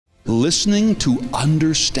listening to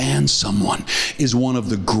understand someone is one of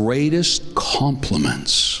the greatest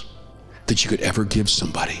compliments that you could ever give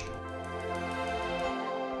somebody.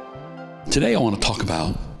 Today I want to talk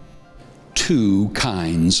about two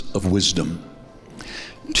kinds of wisdom.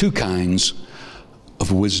 Two kinds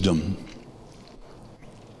of wisdom.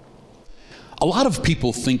 A lot of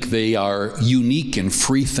people think they are unique and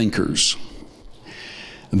free thinkers.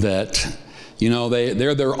 That, you know,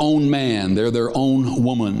 they're their own man, they're their own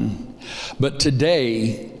woman. But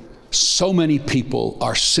today, so many people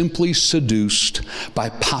are simply seduced by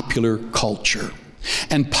popular culture.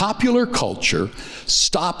 And popular culture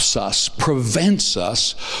stops us, prevents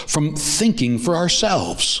us from thinking for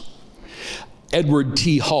ourselves. Edward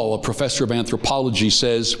T. Hall, a professor of anthropology,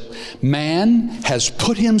 says, man has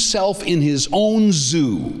put himself in his own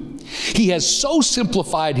zoo. He has so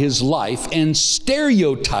simplified his life and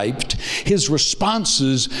stereotyped his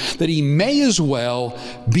responses that he may as well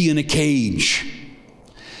be in a cage.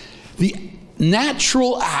 The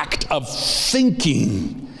natural act of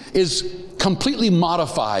thinking is completely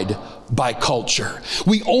modified by culture.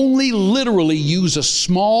 We only literally use a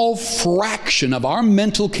small fraction of our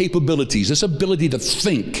mental capabilities, this ability to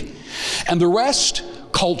think. And the rest,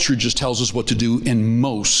 culture just tells us what to do in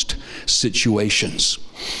most situations.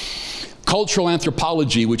 Cultural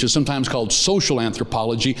anthropology, which is sometimes called social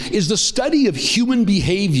anthropology, is the study of human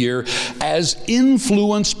behavior as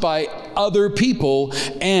influenced by other people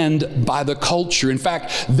and by the culture. In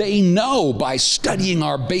fact, they know by studying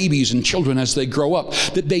our babies and children as they grow up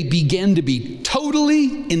that they begin to be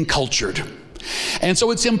totally encultured. And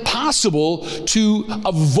so it's impossible to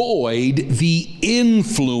avoid the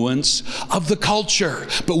influence of the culture,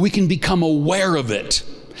 but we can become aware of it.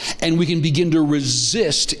 And we can begin to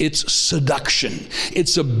resist its seduction,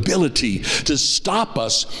 its ability to stop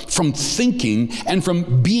us from thinking and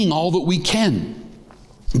from being all that we can.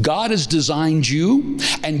 God has designed you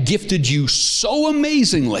and gifted you so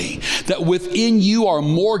amazingly that within you are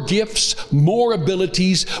more gifts, more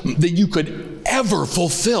abilities than you could ever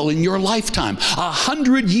fulfill in your lifetime.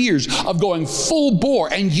 100 years of going full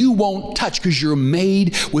bore and you won't touch because you're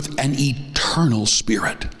made with an eternal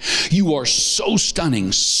spirit. You are so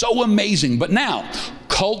stunning, so amazing. But now,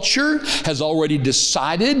 culture has already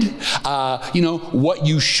decided, what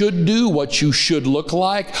you should do, what you should look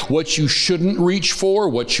like, what you shouldn't reach for,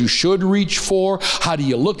 what you should reach for, how do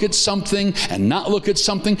you look at something and not look at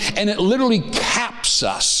something, and it literally caps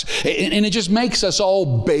us, and it just makes us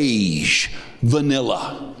all beige,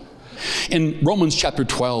 vanilla. In Romans chapter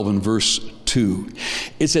 12 and verse 2,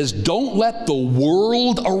 it says, don't let the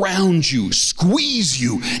world around you squeeze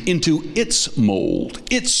you into its mold,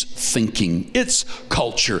 its thinking, its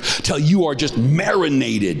culture, till you are just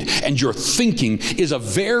marinated and your thinking is a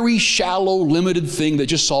very shallow, limited thing that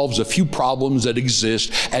just solves a few problems that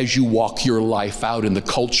exist as you walk your life out in the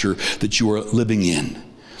culture that you are living in.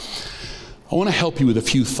 I want to help you with a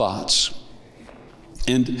few thoughts.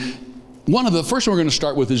 And the first one we're going to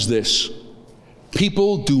start with is this.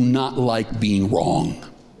 People do not like being wrong.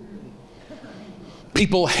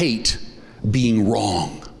 People hate being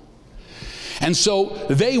wrong. And so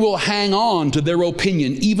they will hang on to their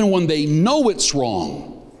opinion even when they know it's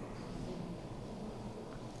wrong,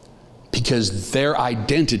 because their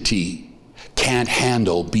identity can't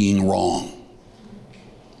handle being wrong.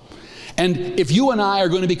 And if you and I are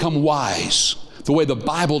going to become wise, the way the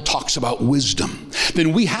Bible talks about wisdom,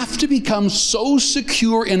 then we have to become so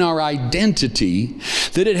secure in our identity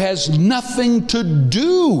that it has nothing to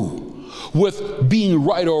do with being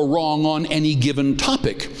right or wrong on any given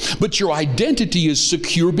topic. But your identity is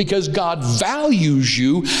secure because God values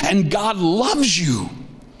you and God loves you.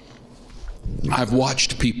 I've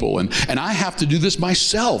watched people, and I have to do this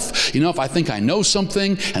myself. If I think I know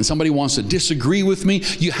something and somebody wants to disagree with me,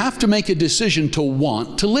 you have to make a decision to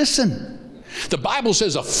want to listen. The Bible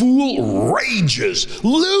says a fool rages,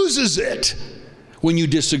 loses it when you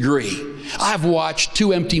disagree. I've watched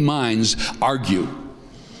two empty minds argue.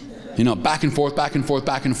 Back and forth, back and forth,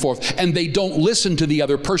 back and forth. And they don't listen to the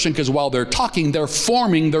other person because while they're talking, they're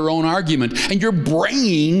forming their own argument. And your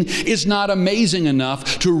brain is not amazing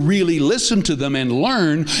enough to really listen to them and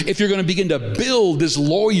learn if you're going to begin to build this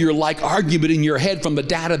lawyer-like argument in your head from the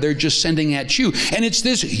data they're just sending at you. And it's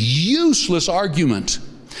this useless argument.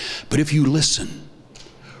 But if you listen,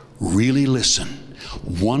 really listen,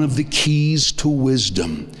 one of the keys to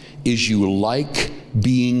wisdom is you like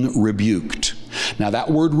being rebuked. Now that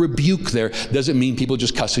word rebuke there doesn't mean people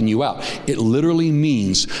just cussing you out. It literally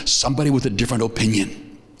means somebody with a different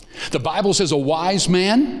opinion. The Bible says a wise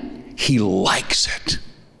man, he likes it.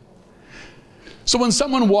 So when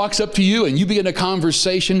someone walks up to you and you begin a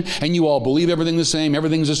conversation and you all believe everything's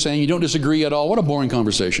the same, you don't disagree at all, what a boring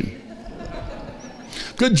conversation.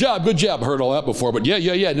 Good job, good job. Heard all that before, but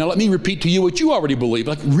yeah. Now let me repeat to you what you already believe.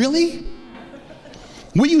 Like, really?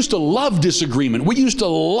 We used to love disagreement. We used to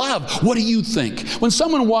love, what do you think? When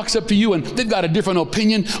someone walks up to you and they've got a different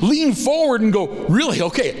opinion, lean forward and go, really?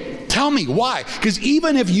 Okay, tell me why. Because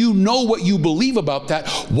even if you know what you believe about that,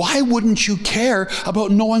 why wouldn't you care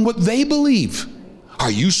about knowing what they believe? Are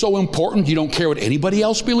you so important you don't care what anybody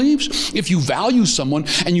else believes? If you value someone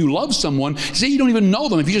and you love someone, say you don't even know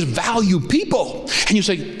them, if you just value people and you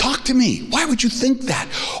say, talk to me, why would you think that?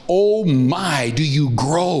 Oh my, do you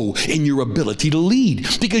grow in your ability to lead?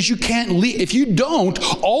 Because you can't lead. If you don't,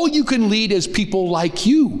 all you can lead is people like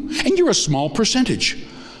you. And you're a small percentage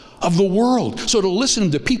of the world. So to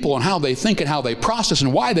listen to people and how they think and how they process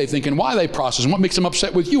and why they think and why they process and what makes them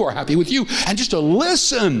upset with you or happy with you, and just to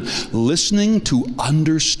listening to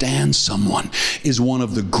understand someone is one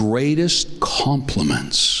of the greatest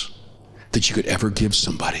compliments that you could ever give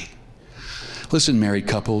somebody. Listen, married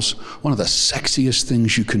couples, one of the sexiest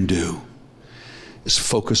things you can do is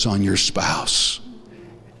focus on your spouse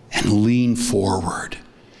and lean forward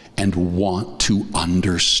and want to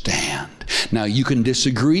understand. Now, you can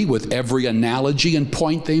disagree with every analogy and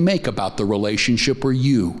point they make about the relationship or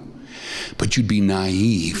you, but you'd be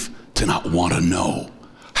naive to not want to know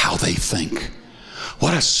how they think.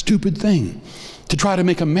 What a stupid thing to try to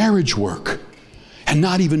make a marriage work and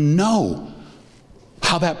not even know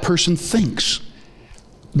how that person thinks.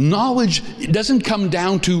 Knowledge doesn't come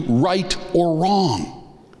down to right or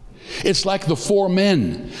wrong. It's like the four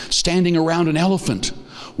men standing around an elephant.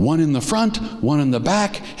 One in the front, one in the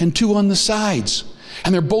back, and two on the sides.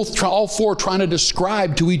 And they're both, all four, trying to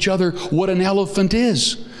describe to each other what an elephant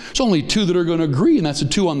is. There's only two that are going to agree, and that's the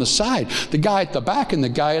two on the side. The guy at the back and the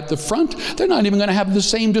guy at the front, they're not even going to have the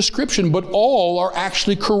same description, but all are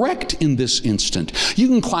actually correct in this instant. You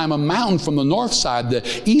can climb a mountain from the north side,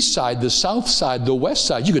 the east side, the south side, the west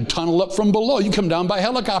side. You could tunnel up from below. You come down by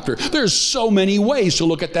helicopter. There's so many ways to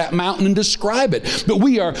look at that mountain and describe it. But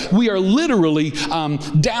we are literally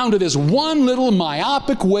down to this one little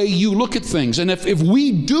myopic way you look at things. And if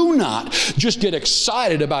we do not just get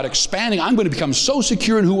excited about expanding, I'm going to become so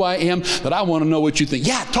secure in who I am that I want to know what you think.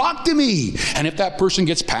 Yeah, talk to me. And if that person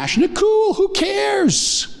gets passionate, cool, who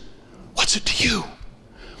cares? What's it to you?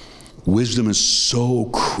 Wisdom is so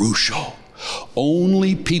crucial.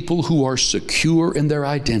 Only people who are secure in their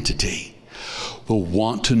identity will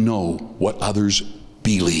want to know what others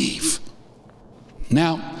believe.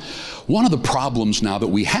 Now, one of the problems now that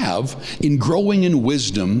we have in growing in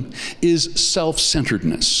wisdom is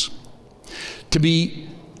self-centeredness.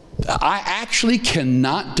 I actually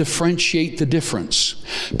cannot differentiate the difference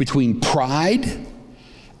between pride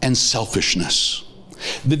and selfishness.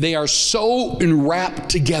 That they are so enwrapped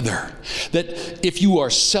together that if you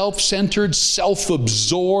are self-centered,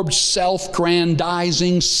 self-absorbed,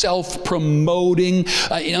 self-grandizing, self-promoting,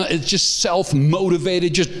 it's just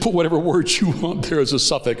self-motivated, just put whatever word you want there as a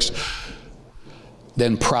suffix,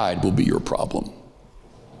 then pride will be your problem.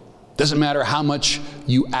 Doesn't matter how much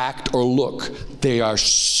you act or look, they are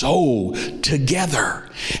so together.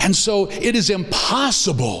 And so it is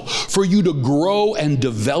impossible for you to grow and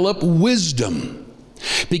develop wisdom,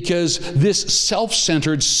 because this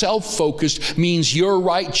self-centered, self-focused means you're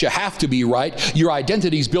right, you have to be right. Your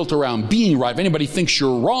identity is built around being right. If anybody thinks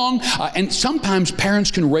you're wrong, and sometimes parents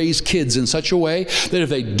can raise kids in such a way that if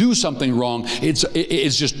they do something wrong, it's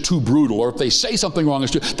just too brutal. Or if they say something wrong,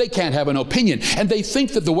 they can't have an opinion. And they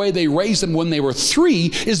think that the way they raised them when they were 3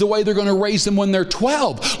 is the way they're going to raise them when they're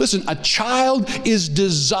 12. Listen, a child is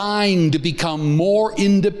designed to become more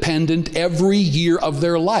independent every year of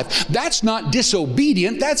their life. That's not disobedience.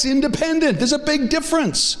 That's independent. There's a big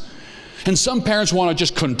difference. And some parents want to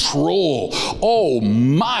just control. Oh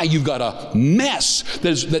my, you've got a mess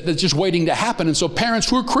that's just waiting to happen. And so parents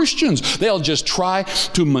who are Christians, they'll just try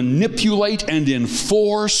to manipulate and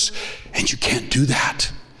enforce, and you can't do that.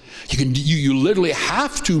 You literally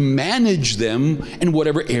have to manage them in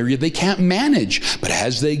whatever area they can't manage. But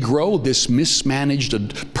as they grow, this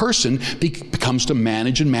mismanaged person becomes to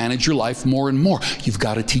manage your life more and more. You've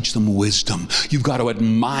got to teach them wisdom. You've got to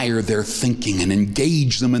admire their thinking and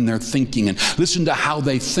engage them in their thinking and listen to how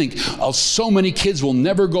they think. So many kids will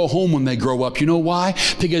never go home when they grow up. You know why?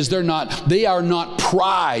 Because they are not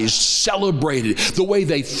prized, celebrated. The way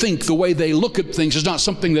they think, the way they look at things is not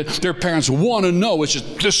something that their parents want to know. It's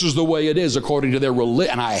just, this is the the way it is according to their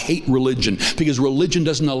religion. And I hate religion, because religion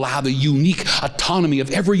doesn't allow the unique autonomy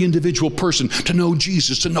of every individual person to know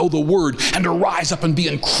Jesus, to know the Word, and to rise up and be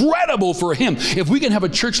incredible for Him. If we can have a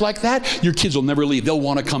church like that, your kids will never leave. They'll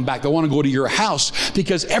want to come back. They'll want to go to your house,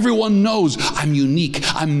 because everyone knows I'm unique.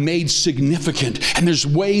 I'm made significant. And there's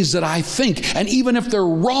ways that I think. And even if they're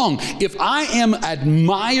wrong, if I am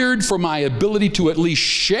admired for my ability to at least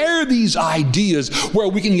share these ideas where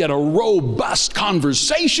we can get a robust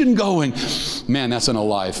conversation going, man, that's an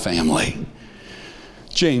alive family.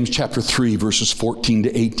 James chapter 3 verses 14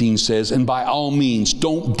 to 18 says, and by all means,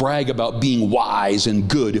 don't brag about being wise and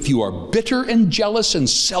good. If you are bitter and jealous and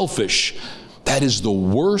selfish, that is the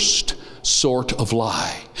worst sort of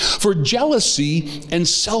lie. For jealousy and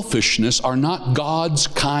selfishness are not God's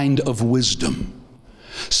kind of wisdom.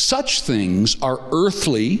 Such things are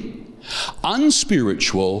earthly,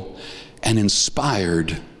 unspiritual, and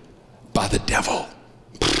inspired by the devil.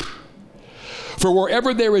 For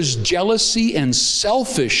wherever there is jealousy and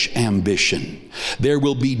selfish ambition, there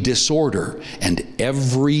will be disorder and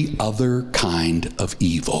every other kind of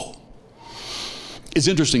evil. It's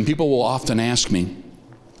interesting. People will often ask me,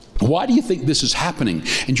 why do you think this is happening?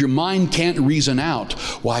 And your mind can't reason out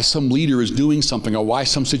why some leader is doing something or why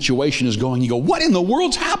some situation is going. You go, what in the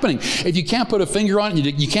world's happening? If you can't put a finger on it,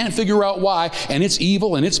 you can't figure out why, and it's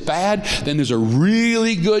evil and it's bad, then there's a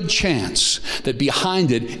really good chance that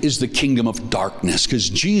behind it is the kingdom of darkness. Because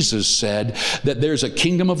Jesus said that there's a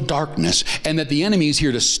kingdom of darkness and that the enemy is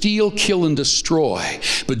here to steal, kill, and destroy.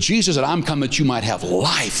 But Jesus said, I'm come that you might have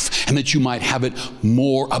life and that you might have it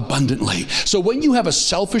more abundantly. So when you have a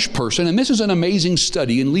selfish person, and this is an amazing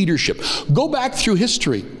study in leadership, go back through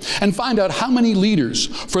history and find out how many leaders,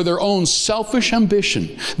 for their own selfish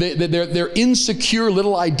ambition, their insecure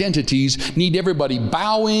little identities, need everybody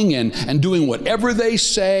bowing and doing whatever they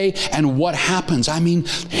say. And what happens? I mean,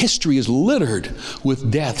 history is littered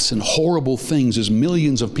with deaths and horrible things as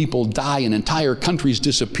millions of people die and entire countries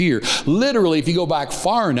disappear. Literally, if you go back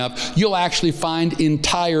far enough, you'll actually find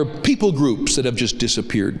entire people groups that have just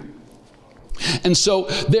disappeared. And so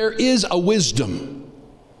there is a wisdom,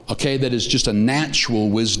 okay, that is just a natural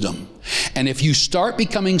wisdom. And if you start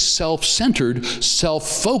becoming self-centered,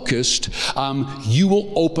 self-focused, you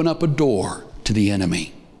will open up a door to the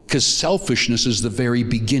enemy, because selfishness is the very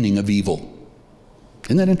beginning of evil.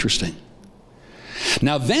 Isn't that interesting?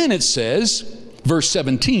 Now then it says, verse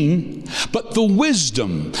 17, but the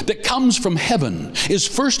wisdom that comes from heaven is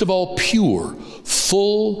first of all pure,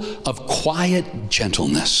 full of quiet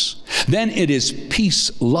gentleness. Then it is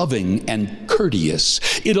peace-loving and courteous.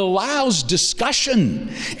 It allows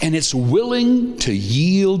discussion, and it's willing to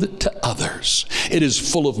yield to others. It is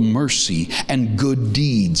full of mercy and good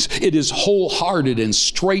deeds. It is wholehearted and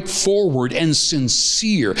straightforward and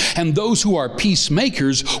sincere. And those who are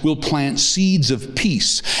peacemakers will plant seeds of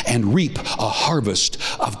peace and reap a harvest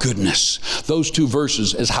of goodness. Those two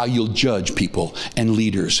verses is how you'll judge people and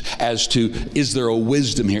leaders as to, is there a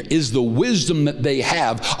wisdom here? Is the wisdom that they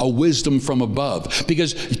have a wisdom from above?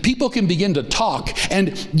 Because people can begin to talk, and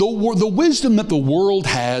the wisdom that the world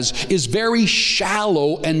has is very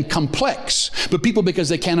shallow and complex. But people, because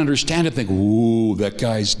they can't understand it, think, ooh, that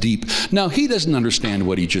guy's deep. Now, he doesn't understand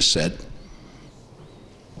what he just said.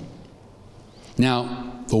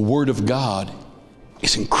 Now, the Word of God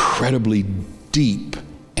is incredibly deep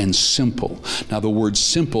and simple. Now, the word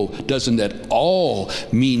simple doesn't at all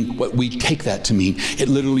mean what we take that to mean. It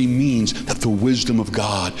literally means that the wisdom of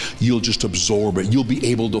God, you'll just absorb it. You'll be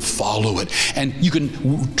able to follow it. And you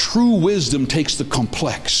can, true wisdom takes the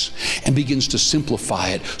complex and begins to simplify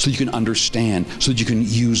it so you can understand, so that you can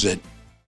use it.